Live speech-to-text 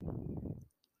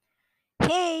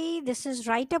Hey, this is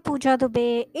writer Pooja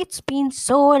Dubey. It's been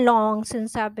so long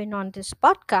since I've been on this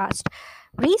podcast.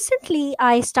 Recently,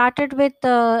 I started with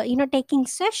taking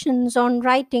sessions on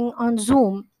writing on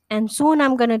Zoom, and soon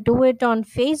I'm gonna do it on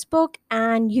Facebook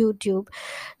and YouTube.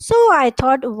 So I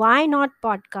thought, why not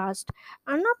podcast?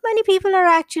 And not many people are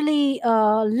actually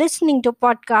listening to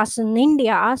podcasts in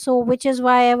India, so which is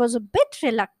why I was a bit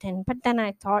reluctant. But then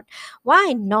I thought,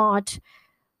 why not?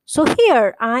 So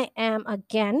here I am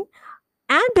again,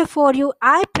 and before you,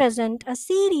 I present a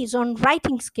series on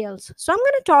writing skills. So I'm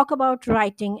going to talk about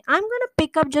writing. I'm going to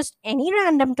pick up just any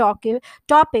random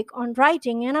topic on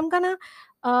writing, and I'm going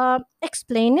to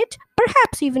explain it,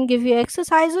 perhaps even give you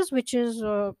exercises, which is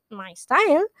my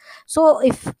style. So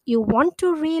if you want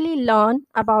to really learn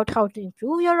about how to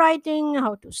improve your writing,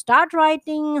 how to start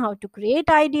writing, how to create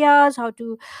ideas, how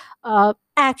to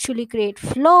actually create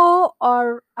flow,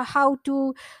 or how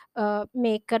to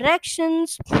make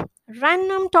corrections,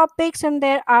 random topics, and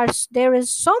there is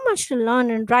so much to learn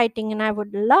in writing, and I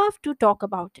would love to talk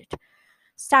about it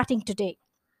starting today.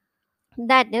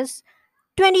 That is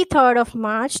 23rd of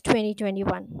March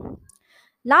 2021.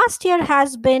 Last year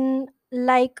has been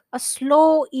like a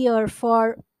slow year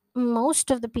for most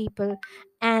of the people,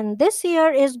 and this year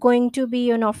is going to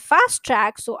be fast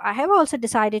track. So I have also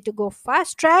decided to go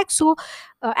fast track. So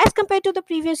as compared to the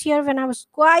previous year when I was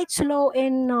quite slow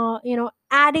in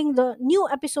adding the new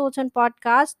episodes and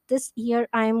podcasts, this year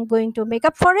I am going to make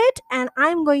up for it, and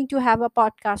I'm going to have a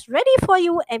podcast ready for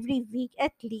you every week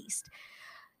at least.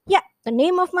 Yeah, the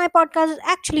name of my podcast is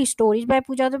actually Stories by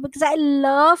Pujata, because I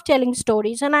love telling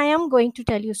stories and I am going to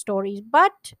tell you stories.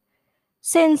 But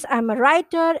since I'm a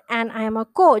writer and I am a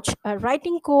coach, a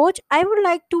writing coach, I would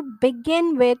like to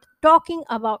begin with talking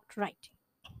about writing.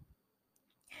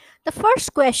 The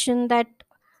first question that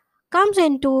comes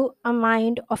into a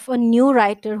mind of a new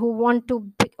writer who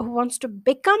wants to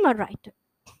become a writer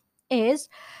is,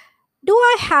 do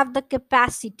I have the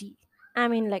capacity? I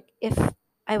mean, like, if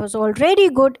I was already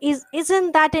good,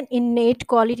 isn't that an innate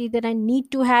quality that I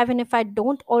need to have? And if I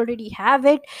don't already have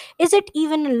it, is it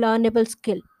even a learnable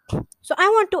skill? So I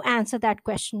want to answer that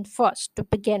question first to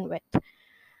begin with.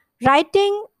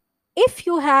 Writing, if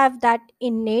you have that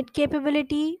innate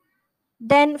capability,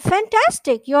 then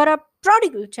fantastic, you're a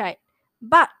prodigal child.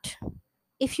 But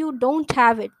if you don't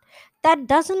have it, that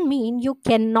doesn't mean you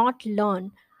cannot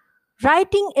learn.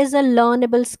 Writing is a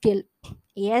learnable skill.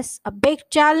 Yes, a big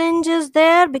challenge is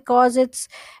there because it's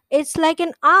like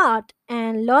an art,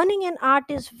 and learning an art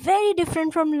is very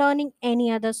different from learning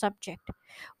any other subject,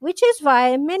 which is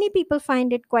why many people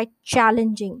find it quite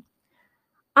challenging.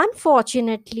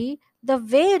 Unfortunately, the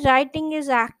way writing is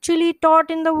actually taught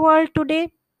in the world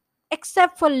today,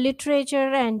 except for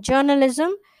literature and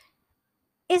journalism,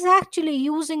 is actually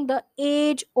using the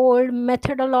age old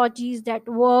methodologies that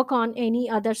work on any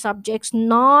other subjects,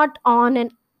 not on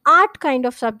an art kind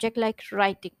of subject like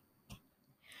writing.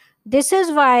 This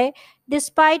is why,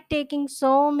 despite taking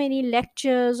so many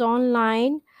lectures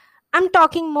online, I'm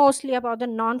talking mostly about the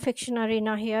non-fiction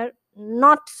arena here,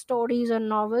 not stories or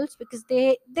novels, because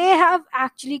they have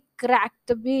actually cracked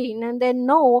the bean and they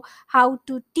know how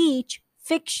to teach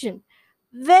fiction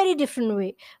very different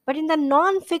way. But in the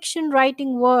non-fiction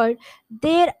writing world,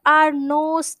 there are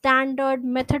no standard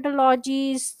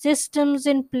methodologies, systems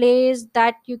in place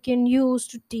that you can use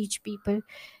to teach people.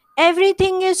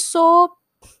 Everything is so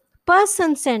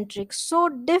person centric, so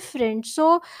different,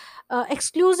 so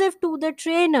exclusive to the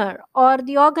trainer or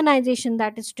the organization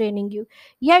that is training you.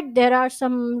 Yet there are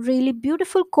some really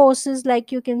beautiful courses,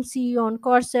 like you can see on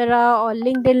Coursera or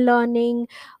LinkedIn Learning,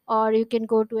 or you can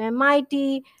go to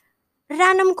MIT.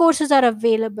 Random courses are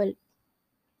available.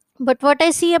 But what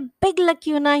I see a big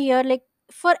lacuna here, like,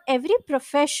 for every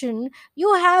profession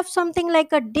you have something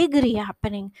like a degree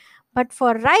happening, but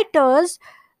for writers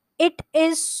it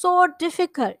is so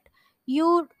difficult.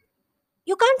 You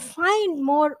you can't find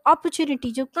more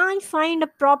opportunities. You can't find a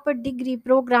proper degree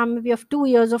program, maybe of 2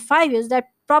 years or 5 years, that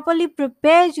properly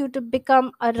prepares you to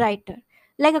become a writer,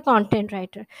 like a content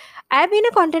writer. I've been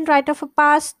a content writer for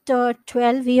past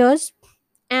 12 years,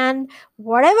 and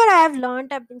whatever I have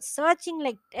learned, I've been searching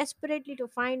like desperately to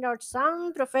find out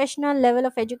some professional level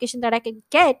of education that I can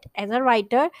get as a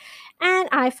writer, and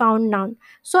I found none.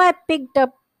 So I picked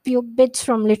up few bits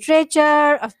from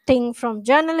literature, a thing from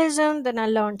journalism, then I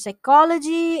learned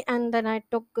psychology, and then I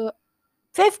took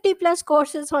 50 plus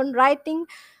courses on writing,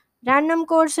 random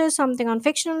courses, something on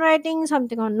fiction writing,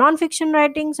 something on non-fiction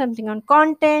writing, something on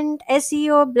content,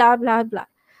 SEO, blah blah blah.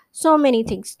 So many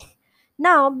things.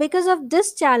 Now, because of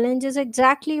this challenge is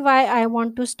exactly why I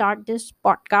want to start this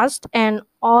podcast and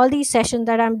all these sessions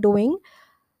that I'm doing,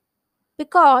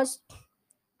 because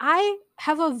I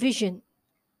have a vision,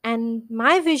 and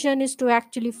my vision is to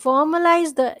actually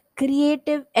formalize the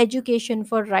creative education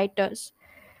for writers.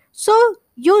 So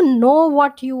you know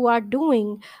what you are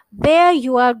doing, where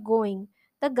you are going.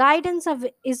 The guidance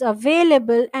is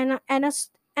available, and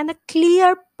a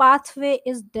clear pathway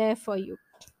is there for you.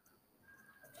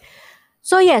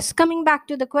 So, yes, coming back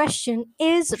to the question,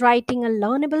 is writing a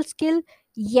learnable skill?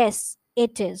 Yes,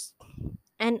 it is.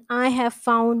 And I have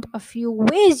found a few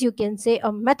ways, you can say,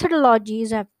 or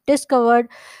methodologies. I've discovered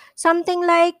something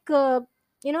like,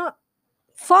 you know,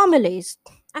 formulas.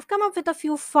 I've come up with a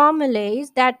few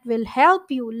formulas that will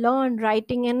help you learn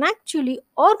writing and actually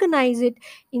organize it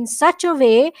in such a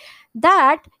way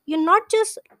that you not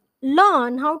just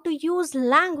learn how to use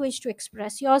language to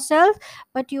express yourself,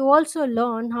 but you also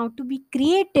learn how to be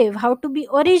creative, how to be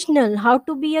original, how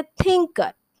to be a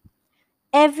thinker.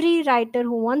 Every writer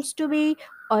who wants to be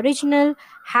original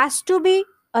has to be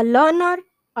a learner,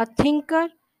 a thinker,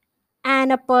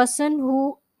 and a person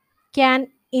who can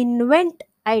invent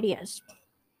ideas.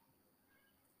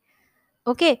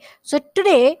 Okay, so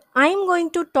today I'm going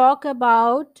to talk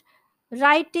about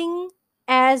writing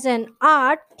as an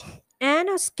art and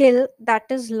a skill that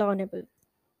is learnable.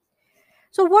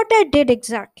 So, what I did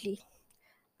exactly?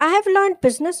 I have learned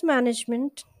business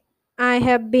management. I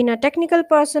have been a technical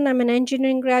person. I'm an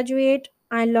engineering graduate.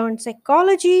 I learned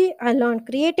psychology. I learned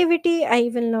creativity. I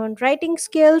even learned writing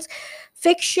skills,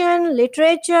 fiction,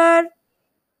 literature,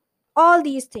 all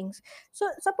these things. So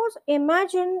suppose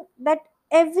imagine that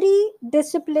every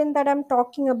discipline that I'm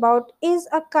talking about is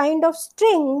a kind of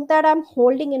string that I'm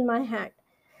holding in my hand.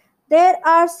 There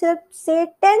are say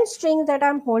 10 strings that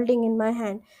I'm holding in my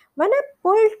hand. When I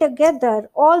pulled together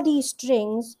all these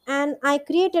strings and I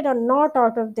created a knot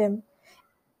out of them,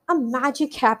 a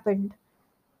magic happened.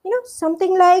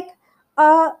 Something like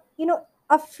uh you know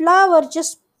a flower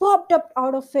just popped up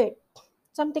out of it,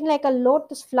 something like a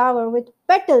lotus flower with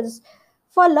petals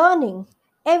for learning.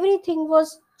 Everything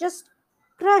was just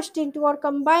crushed into or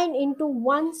combined into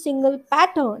one single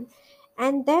pattern.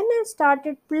 And then I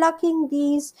started plucking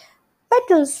these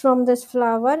petals from this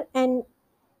flower, and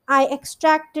I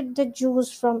extracted the juice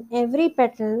from every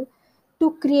petal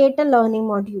to create a learning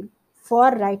module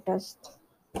for writers.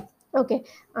 Okay,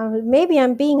 maybe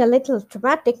I'm being a little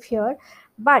dramatic here,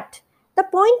 but the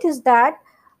point is that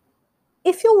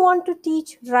if you want to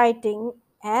teach writing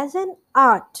as an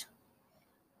art,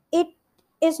 it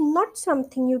is not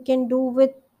something you can do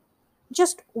with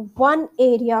just one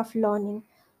area of learning.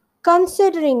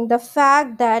 Considering the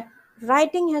fact that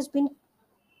writing has been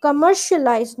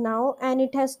commercialized now and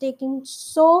it has taken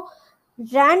so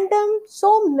random,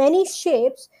 so many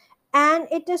shapes, and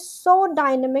it is so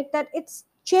dynamic that it's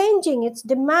changing its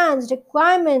demands,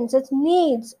 requirements, its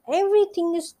needs,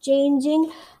 everything is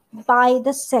changing by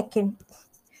the second.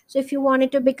 So if you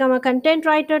wanted to become a content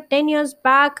writer 10 years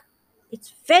back,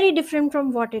 it's very different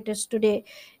from what it is today.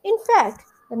 In fact,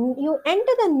 when you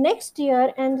enter the next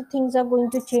year and things are going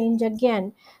to change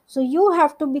again. So you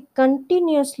have to be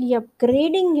continuously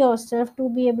upgrading yourself to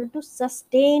be able to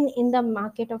sustain in the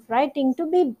market of writing, to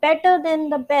be better than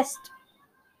the best.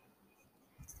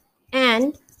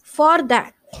 And for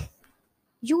that,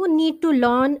 you need to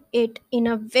learn it in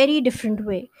a very different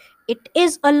way. It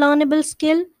is a learnable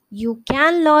skill. You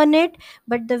can learn it,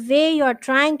 but the way you are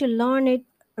trying to learn it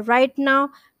right now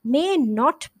may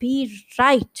not be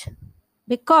right.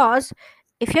 Because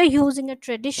if you're using a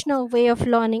traditional way of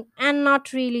learning and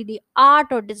not really the art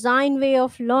or design way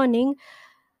of learning,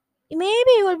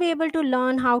 maybe you will be able to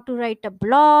learn how to write a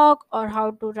blog or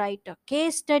how to write a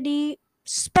case study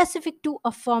specific to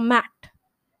a format,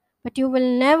 but you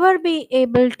will never be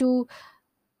able to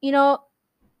you know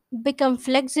become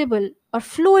flexible or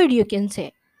fluid, you can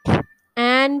say,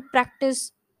 and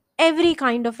practice every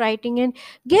kind of writing and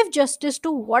give justice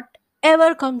to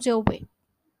whatever comes your way.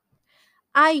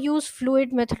 I use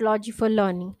fluid methodology for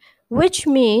learning, which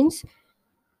means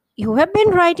you have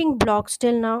been writing blogs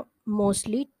till now.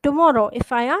 Mostly tomorrow,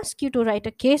 if I ask you to write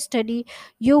a case study,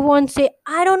 you won't say,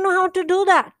 I don't know how to do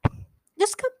that.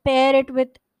 Just compare it with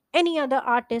any other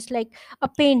artist, like a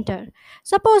painter.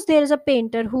 Suppose there is a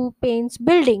painter who paints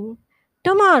building.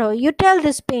 Tomorrow, you tell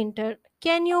this painter,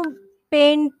 can you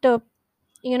paint,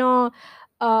 you know,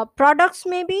 products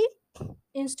maybe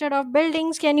instead of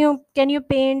buildings? Can you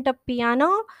paint a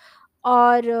piano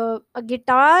or a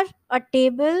guitar, a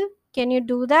table? Can you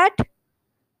do that?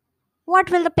 What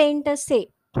will the painter say?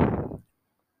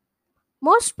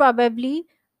 Most probably,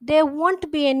 there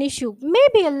won't be an issue.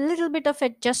 Maybe a little bit of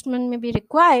adjustment may be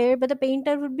required, but the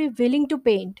painter would be willing to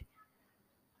paint.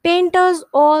 Painters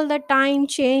all the time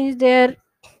change their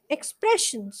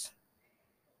expressions.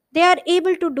 They are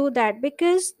able to do that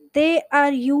because they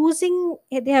have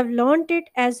learned it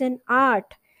as an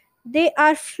art. They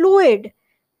are fluid.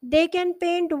 They can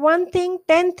paint one thing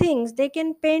 10 things, they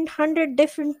can paint 100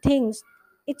 different things.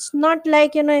 It's not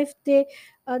like, if they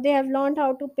have learned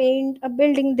how to paint a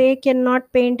building, they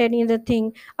cannot paint any other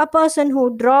thing. A person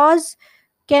who draws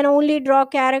can only draw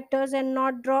characters and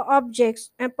not draw objects.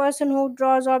 A person who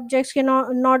draws objects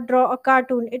cannot not draw a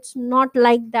cartoon. It's not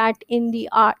like that in the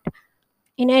art,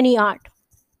 in any art.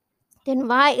 Then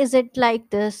why is it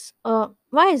like this?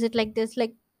 Why is it like this,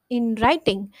 like in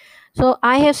writing? So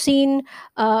I have seen,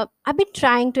 I've been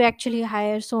trying to actually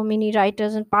hire so many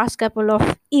writers in past couple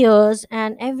of years,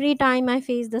 and every time I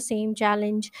face the same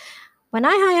challenge. When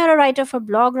I hire a writer for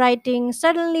blog writing,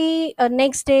 suddenly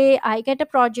next day I get a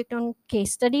project on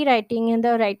case study writing, and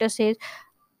the writer says,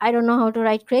 I don't know how to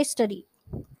write case study.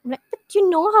 I'm like, but you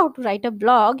know how to write a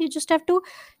blog, you just have to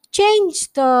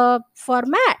change the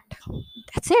format.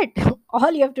 That's it.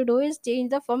 All you have to do is change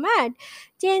the format,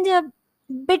 change a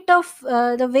bit of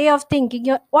the way of thinking.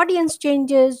 Your audience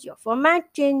changes, your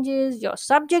format changes, your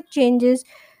subject changes,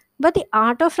 but the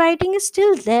art of writing is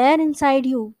still there inside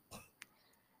you.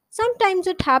 Sometimes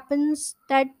it happens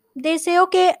that they say,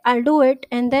 okay, I'll do it,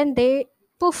 and then they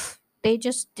poof, they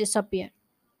just disappear.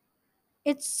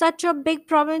 It's such a big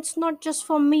problem. It's not just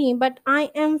for me, but I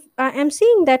am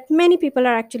seeing that many people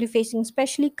are actually facing,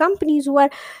 especially companies who are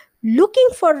looking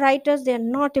for writers. They are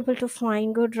not able to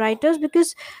find good writers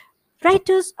because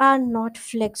writers are not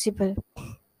flexible.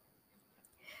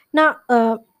 Now,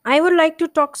 I would like to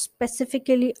talk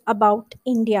specifically about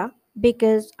India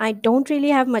because I don't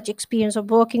really have much experience of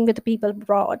working with people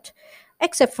abroad,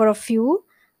 except for a few.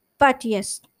 But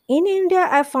yes, in India,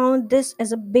 I found this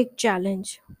as a big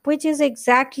challenge, which is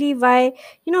exactly why,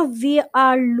 we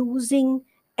are losing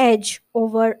edge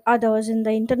over others in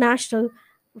the international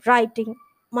writing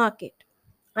market.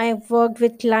 I have worked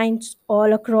with clients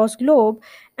all across globe,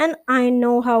 and I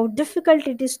know how difficult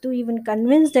it is to even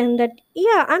convince them that,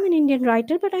 yeah, I'm an Indian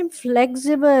writer, but I'm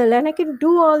flexible and I can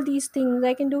do all these things.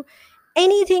 I can do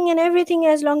anything and everything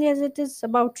as long as it is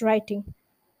about writing.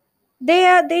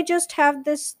 They just have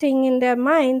this thing in their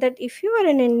mind that if you are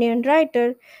an Indian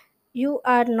writer, you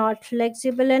are not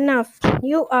flexible enough,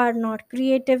 you are not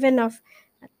creative enough.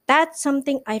 That's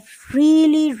something I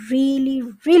really, really,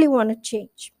 really want to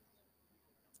change.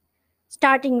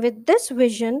 Starting with this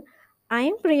vision, I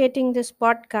am creating this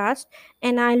podcast,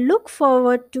 and I look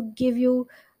forward to give you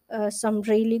some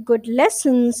really good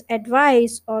lessons,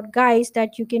 advice, or guides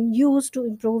that you can use to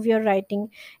improve your writing.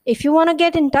 If you want to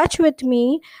get in touch with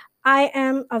me, I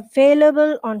am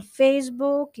available on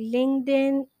Facebook,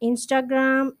 LinkedIn,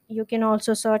 Instagram. You can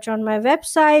also search on my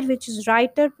website, which is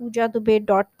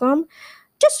writerpoojaDube.com.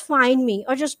 Just find me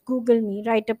or just Google me,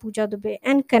 Writer Pooja Dube,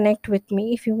 and connect with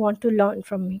me if you want to learn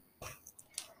from me.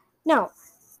 Now,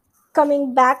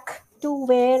 coming back to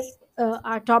where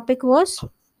our topic was,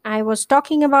 I was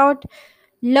talking about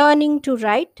learning to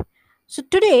write. So,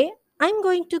 today I'm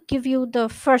going to give you the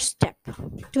first step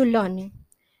to learning.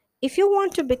 If you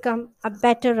want to become a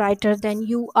better writer than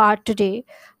you are today,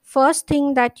 first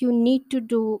thing that you need to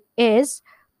do is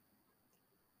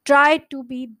try to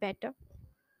be better.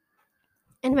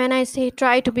 And when I say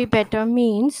try to be better,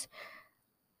 means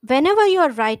whenever you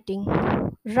are writing,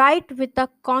 write with a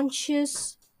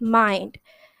conscious mind,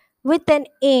 with an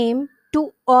aim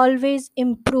to always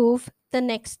improve the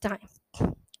next time,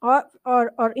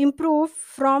 or improve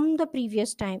from the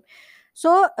previous time.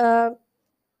 So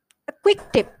a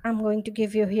quick tip I'm going to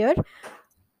give you here: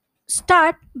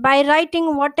 start by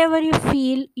writing whatever you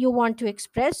feel you want to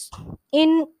express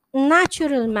in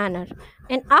natural manner,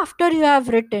 and after you have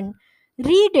written,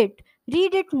 read it.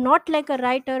 Read it not like a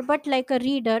writer but like a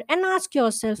reader, and ask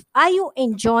yourself, are you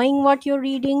enjoying what you're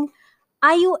reading?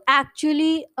 Are you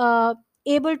actually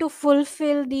able to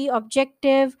fulfill the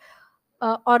objective,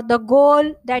 or the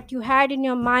goal that you had in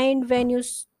your mind when you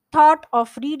thought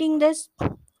of reading this?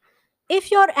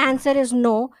 If your answer is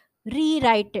no,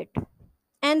 rewrite it.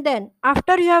 And then,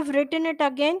 after you have written it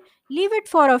again, leave it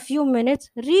for a few minutes,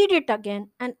 read it again,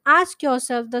 and ask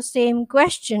yourself the same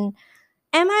question: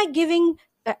 am I giving,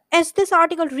 is this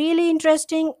article really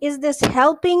interesting? Is this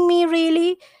helping me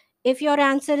really? If your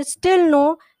answer is still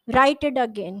no, write it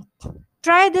again.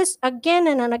 Try this again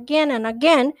and again and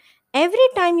again. Every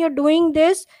time you're doing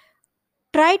this,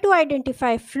 try to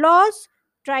identify flaws,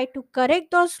 try to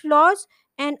correct those flaws,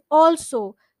 and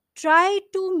also try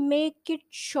to make it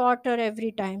shorter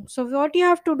every time. So what you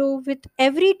have to do with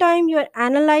every time you're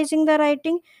analyzing the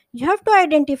writing, you have to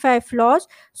identify flaws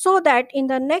so that in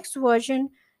the next version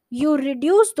you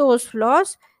reduce those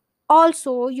flaws.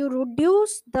 Also, you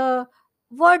reduce the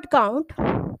word count,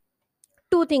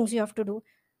 two things you have to do: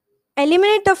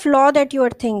 eliminate the flaw that you are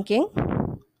thinking,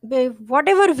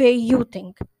 whatever way you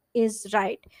think is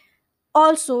right.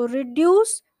 Also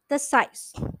reduce the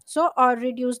size, so, or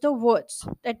reduce the words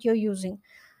that you're using.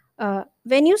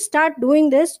 When you start doing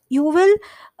this, you will,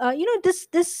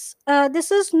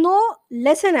 this is no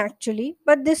lesson actually,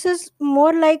 but this is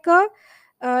more like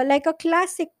a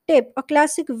classic tip, a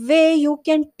classic way you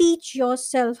can teach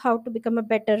yourself how to become a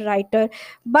better writer,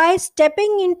 by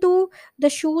stepping into the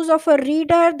shoes of a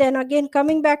reader, then again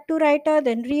coming back to writer,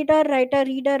 then reader, writer,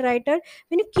 reader, writer.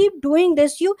 When you keep doing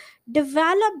this, you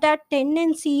develop that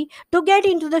tendency to get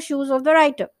into the shoes of the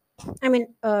writer,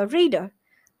 reader.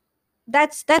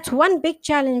 That's one big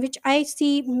challenge which I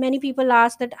see many people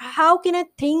ask, that how can I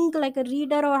think like a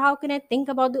reader, or how can I think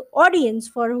about the audience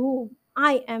for whom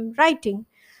I am writing.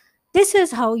 This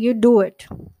is how you do it.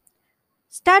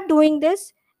 Start doing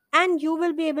this, and you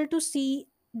will be able to see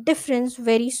difference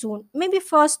very soon. Maybe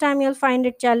first time you'll find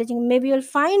it challenging, maybe you'll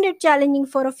find it challenging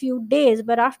for a few days,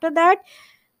 but after that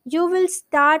you will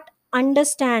start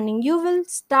understanding, you will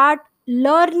start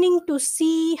learning to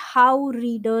see how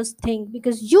readers think,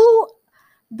 because you,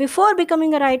 before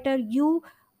becoming a writer, you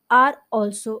are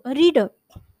also a reader.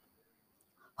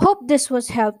 Hope this was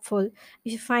helpful.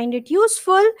 If you find it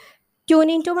useful, tune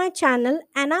into my channel,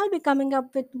 and I'll be coming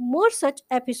up with more such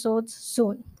episodes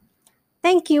soon.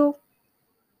 Thank you.